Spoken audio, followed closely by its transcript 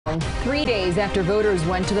3 days after voters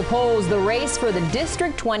went to the polls, the race for the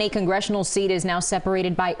District 20 congressional seat is now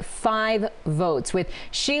separated by 5 votes, with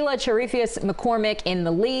Cherfilus-McCormick in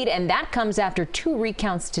the lead, and that comes after 2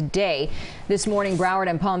 recounts today. This morning, Broward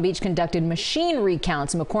and Palm Beach conducted machine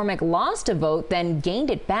recounts. McCormick lost a vote, then gained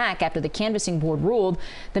it back after the canvassing board ruled.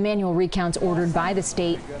 The manual recounts ordered by the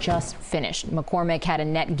state just finished. McCormick had a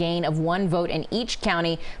net gain of 1 vote in each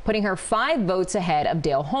county, putting her 5 votes ahead of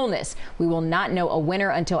Dale Holness. We will not know a winner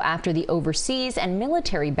until after the overseas and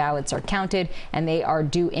military ballots are counted, and they are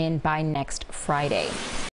due in by next Friday.